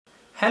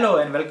Hello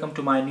and welcome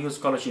to my new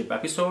scholarship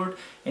episode.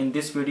 In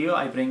this video,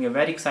 I bring a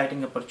very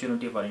exciting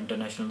opportunity for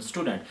international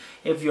student.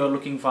 If you are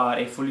looking for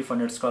a fully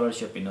funded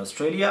scholarship in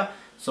Australia,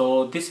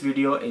 so this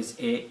video is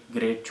a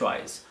great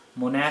choice.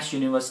 Monash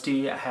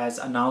University has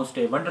announced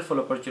a wonderful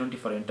opportunity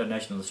for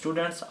international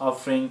students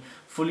offering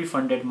fully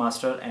funded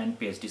master and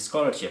PhD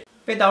scholarship.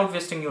 Without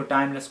wasting your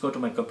time, let's go to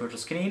my computer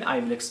screen. I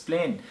will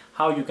explain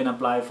how you can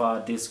apply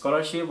for this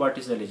scholarship, what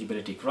is the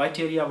eligibility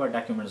criteria, what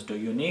documents do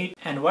you need,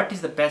 and what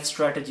is the best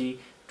strategy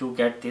to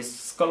get this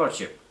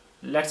scholarship.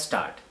 Let's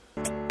start.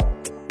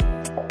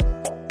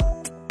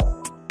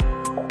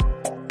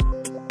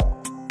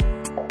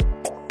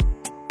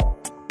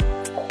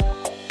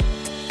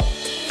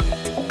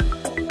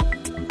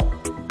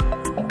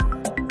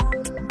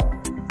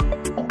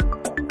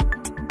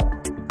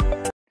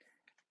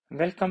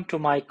 Welcome to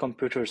my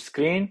computer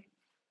screen.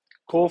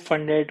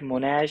 Co-funded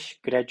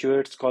Monash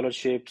Graduate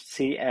Scholarship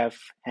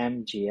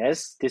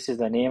CFMGS. This is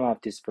the name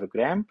of this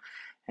program,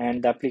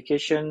 and the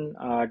application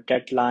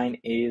deadline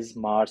is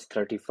March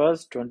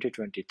 31st,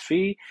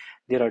 2023.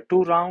 There are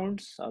two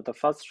rounds. The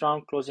first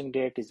round closing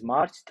date is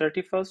March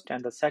 31st,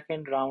 and the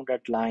second round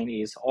deadline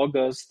is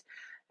August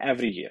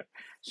every year.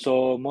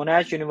 So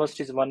Monash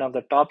University is one of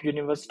the top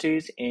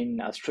universities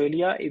in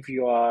Australia if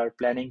you are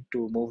planning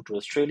to move to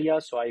Australia.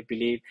 So I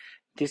believe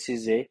this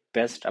is a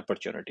best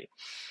opportunity.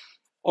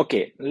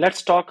 Okay,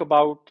 let's talk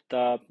about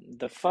the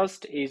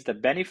first is the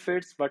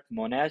benefits what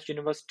Monash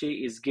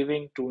University is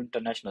giving to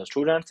international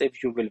students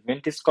if you will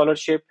win this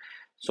scholarship.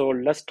 So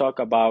let's talk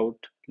about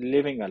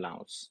living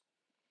allowance.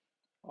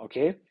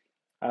 Okay,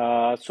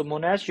 so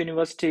Monash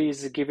University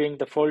is giving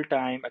the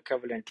full-time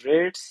equivalent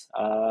rates,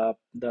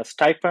 the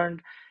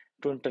stipend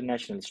to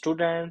international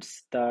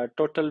students. The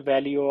total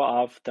value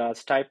of the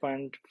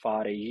stipend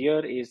for a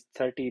year is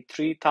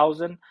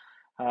 33,000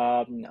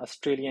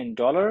 Australian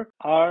dollar,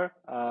 or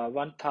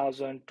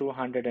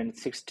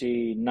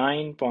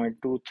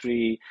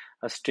 1,269.23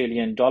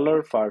 Australian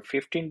dollar for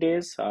 15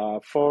 days,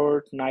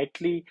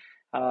 fortnightly.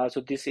 So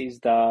this is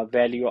the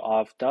value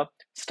of the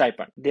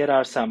stipend. There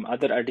are some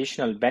other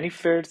additional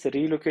benefits: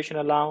 relocation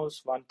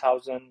allowance,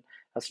 1,000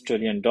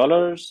 Australian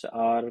dollars,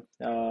 or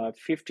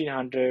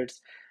 1,500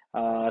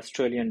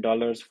 Australian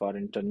dollars for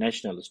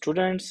international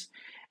students.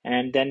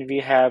 And then we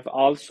have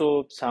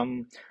also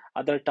some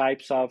other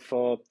types of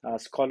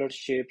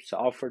scholarships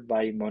offered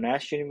by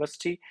Monash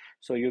University.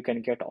 So you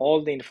can get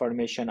all the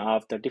information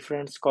of the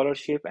different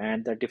scholarship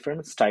and the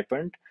different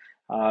stipend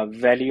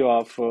value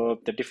of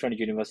the different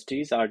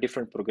universities or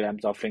different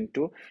programs offering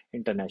to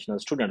international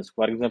students.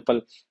 For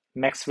example,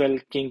 Maxwell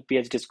King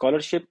PhD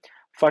scholarship,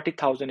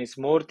 40,000 is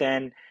more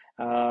than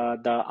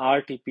the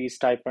RTP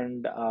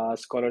stipend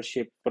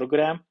scholarship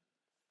program.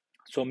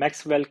 So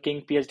Maxwell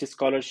King PhD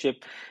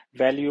scholarship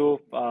value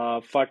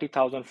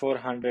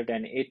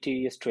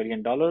 40,480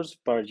 Australian dollars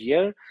per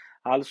year.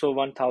 Also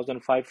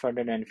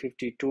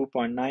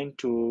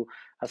 1,552.92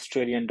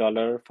 Australian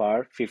dollar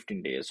for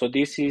 15 days. So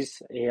this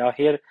is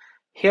here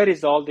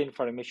is all the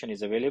information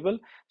is available.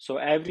 So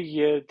every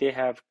year they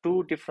have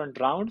two different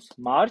rounds,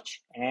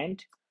 March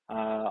and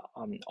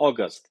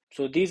August.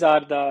 So these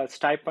are the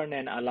stipend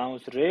and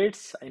allowance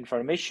rates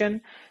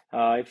information.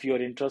 If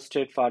you're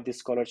interested for this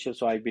scholarship,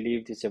 so I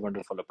believe this is a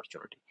wonderful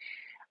opportunity.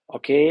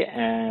 Okay,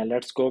 and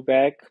let's go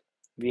back.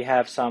 We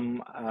have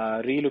some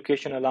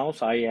relocation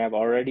allowance. I have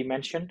already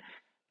mentioned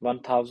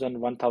 1,000,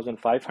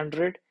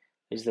 1,500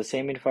 is the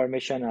same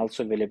information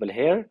also available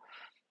here.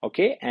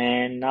 Okay,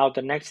 and now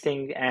the next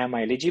thing, am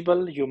I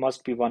eligible? You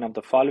must be one of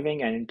the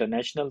following: an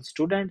international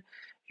student.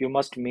 You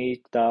must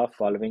meet the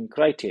following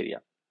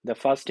criteria. The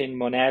first in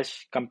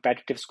Monash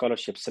competitive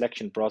scholarship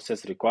selection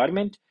process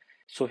requirement.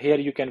 So here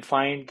you can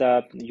find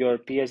your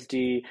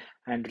PhD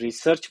and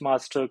research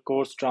master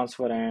course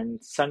transfer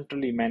and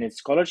centrally managed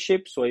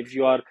scholarship. So if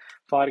you are,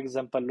 for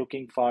example,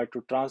 looking for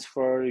to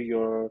transfer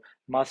your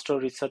master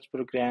research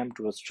program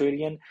to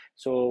Australian,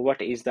 so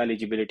what is the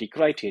eligibility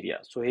criteria?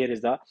 So here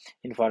is the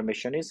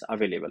information is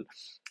available.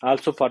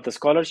 Also for the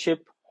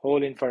scholarship,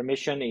 whole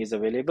information is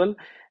available.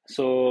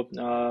 So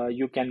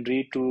you can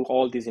read to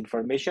all this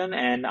information,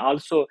 and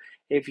also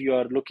if you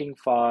are looking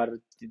for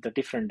the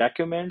different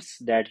documents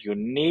that you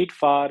need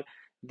for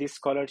this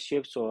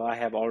scholarship, so I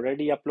have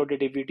already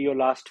uploaded a video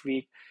last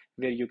week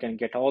where you can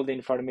get all the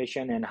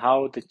information and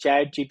how the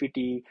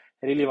ChatGPT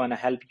really want to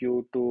help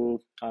you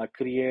to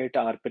create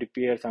or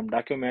prepare some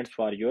documents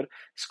for your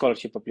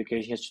scholarship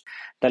applications.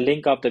 The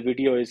link of the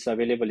video is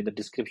available in the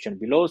description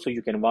below, so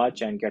you can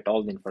watch and get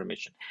all the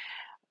information.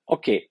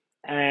 Okay,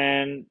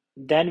 and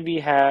then we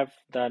have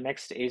the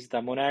next is the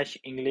Monash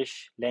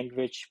English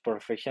language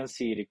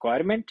proficiency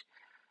requirement.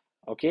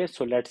 Okay,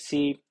 so let's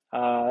see.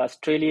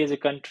 Australia is a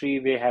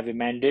country we have a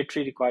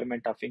mandatory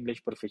requirement of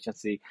English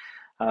proficiency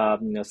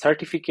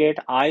certificate.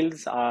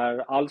 IELTS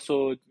are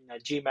also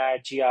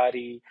GMAT,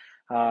 GRE,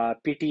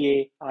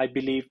 PTA. I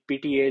believe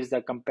PTA is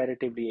the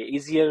comparatively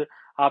easier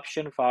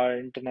option for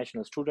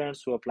international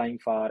students who are applying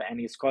for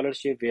any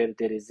scholarship where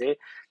there is a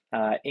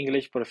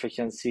English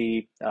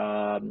proficiency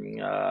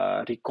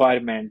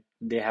requirement.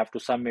 They have to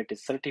submit a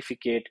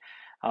certificate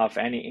of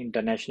any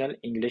international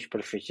English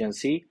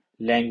proficiency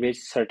language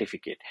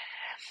certificate.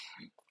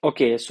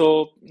 Okay,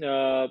 so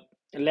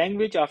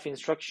language of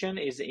instruction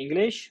is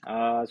English.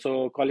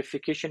 So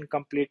qualification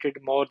completed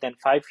more than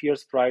 5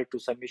 years prior to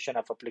submission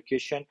of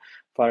application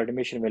for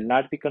admission will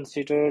not be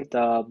considered.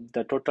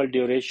 The total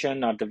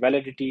duration or the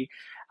validity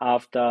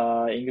of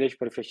the English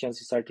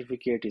proficiency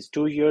certificate is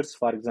 2 years.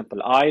 For example,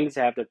 IELTS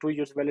have the 2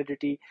 years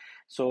validity.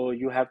 So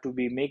you have to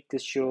make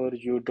this sure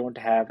you don't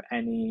have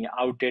any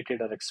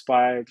outdated or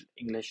expired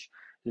English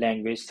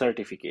language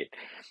certificate.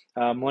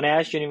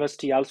 Monash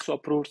University also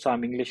approved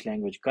some English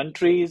language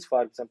countries.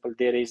 For example,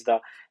 there is the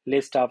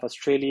list of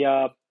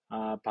Australia,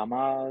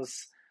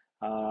 Bahamas,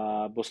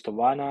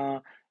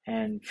 Botswana,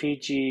 and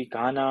Fiji,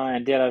 Ghana,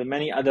 and there are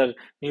many other,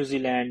 New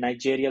Zealand,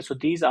 Nigeria. So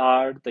these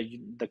are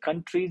the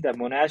countries that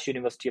Monash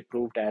University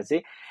approved as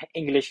a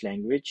English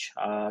language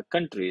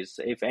countries.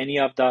 If any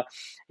of the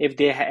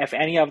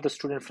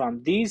student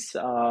from these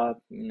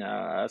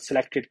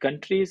selected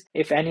countries,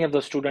 if any of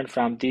the student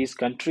from these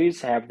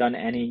countries have done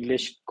any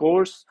English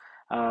course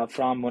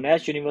from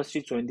Monash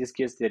University, so in this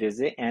case there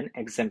is an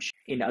exemption.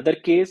 In other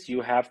case,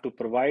 you have to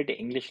provide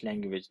English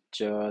language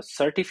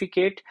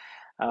certificate.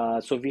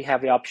 So we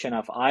have the option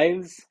of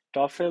IELTS,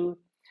 TOEFL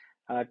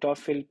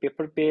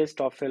paper-based,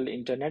 TOEFL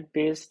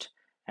internet-based,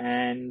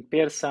 and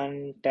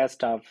Pearson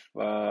test of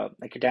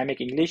academic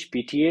English,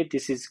 PTA.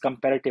 This is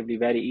comparatively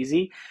very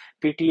easy.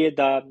 PTA,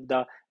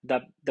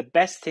 the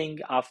best thing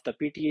of the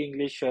PTA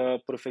English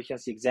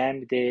proficiency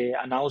exam, they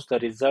announce the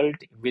result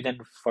within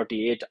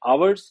 48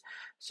 hours.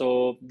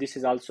 So this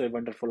is also a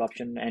wonderful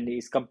option and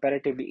is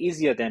comparatively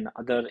easier than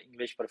other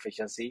English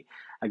proficiency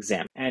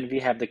exam. And we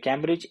have the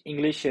Cambridge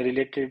English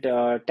related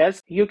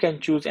test. You can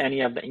choose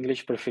any of the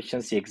English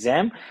proficiency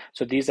exam.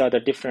 So these are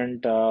the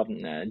different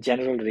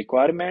general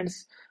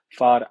requirements.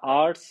 For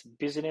arts,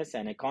 business,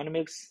 and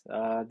economics,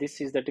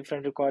 this is the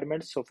different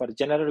requirements. So for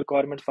general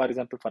requirements, for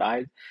example, for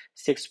IELTS,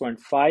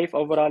 6.5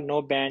 overall,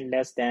 no band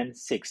less than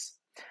 6.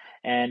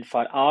 And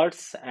for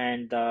arts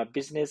and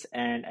business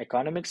and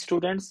economic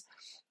students,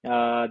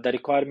 the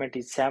requirement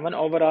is 7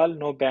 overall,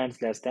 no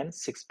bands less than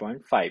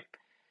 6.5.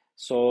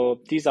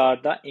 So these are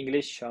the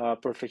English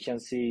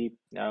proficiency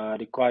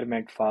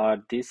requirement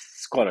for this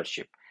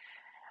scholarship.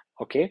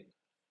 Okay.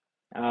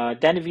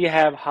 Then we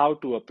have how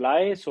to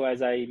apply. So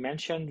as I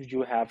mentioned,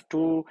 you have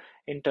two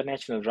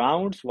international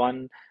rounds.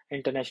 One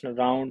international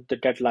round, the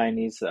deadline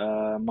is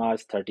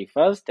March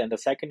 31st, and the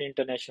second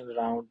international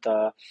round,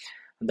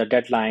 the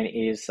deadline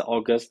is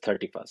August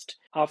 31st.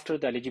 After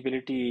the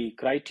eligibility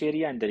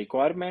criteria and the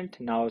requirement,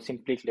 now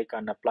simply click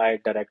on Apply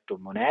Direct to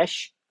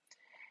Monash.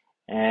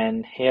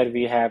 And here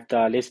we have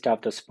the list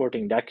of the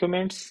supporting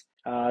documents.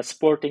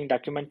 Supporting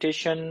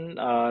documentation,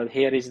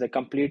 here is the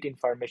complete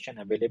information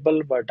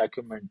available. What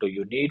document do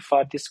you need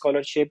for this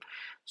scholarship?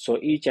 So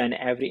each and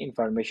every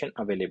information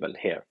available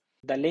here.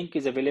 The link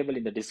is available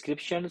in the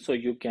description, so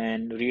you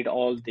can read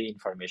all the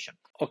information.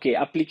 Okay,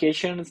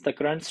 applications, the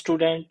current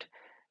student.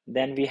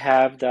 Then we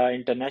have the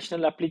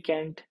international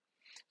applicant.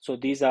 So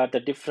these are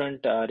the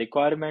different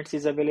requirements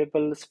is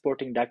available,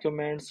 supporting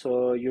documents.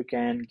 So you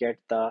can get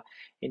the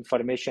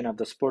information of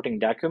the supporting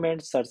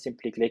documents, or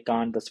simply click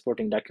on the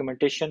supporting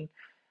documentation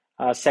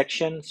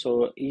section.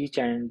 So each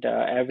and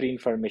every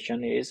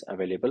information is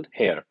available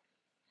here.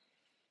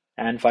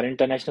 And for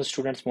international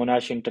students,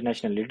 Monash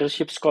International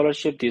Leadership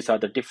Scholarship, these are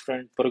the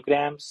different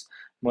programs.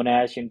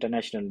 Monash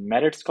International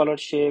Merit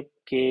Scholarship,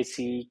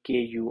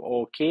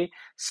 KCKUOK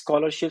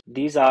Scholarship.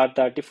 These are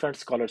the different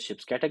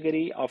scholarships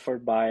category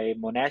offered by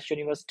Monash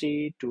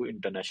University to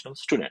international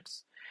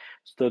students.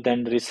 So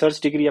then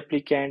research degree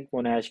applicant,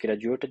 Monash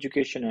graduate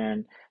education,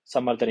 and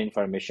some other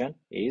information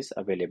is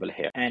available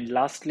here. And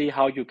lastly,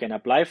 how you can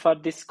apply for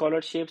this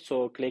scholarship.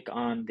 So click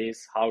on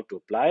this, how to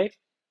apply.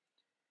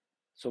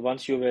 So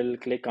once you will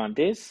click on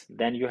this,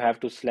 then you have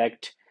to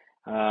select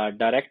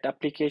direct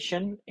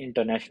application,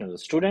 international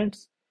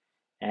students,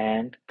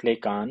 and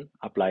click on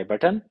apply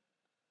button.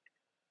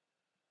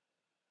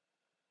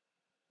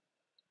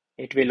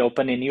 It will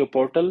open a new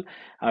portal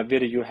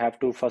where you have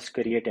to first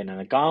create an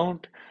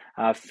account,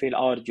 fill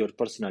out your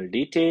personal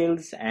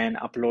details, and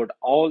upload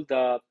all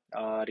the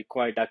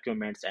required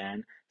documents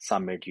and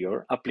submit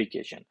your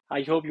application.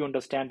 I hope you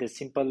understand this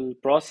simple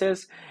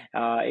process.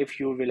 If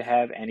you will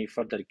have any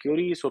further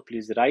queries, so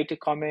please write a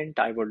comment.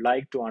 I would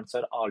like to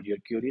answer all your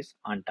queries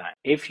on time.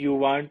 If you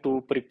want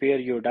to prepare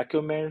your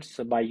documents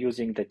by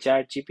using the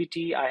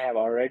ChatGPT, I have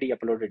already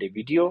uploaded a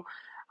video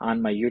on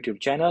my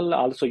YouTube channel.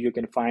 Also, you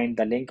can find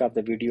the link of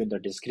the video in the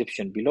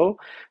description below.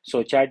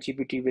 So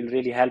ChatGPT will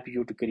really help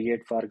you to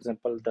create, for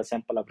example, the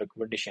sample of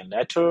recommendation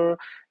letter,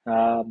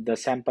 the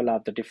sample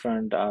of the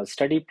different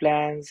study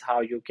plans,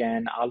 how you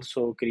can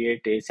also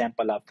create a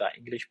sample of the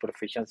English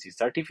proficiency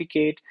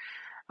certificate,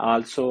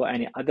 also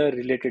any other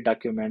related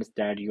documents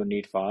that you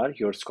need for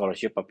your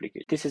scholarship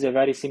application. This is a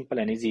very simple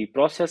and easy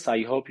process.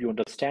 I hope you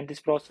understand this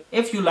process.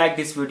 If you like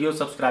this video,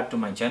 subscribe to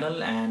my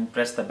channel and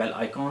press the bell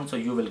icon so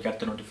you will get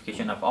the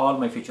notification of all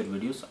my future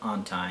videos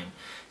on time.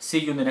 See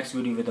you in the next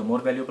video with a more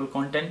valuable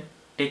content.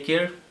 Take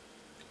care.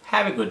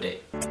 Have a good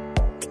day.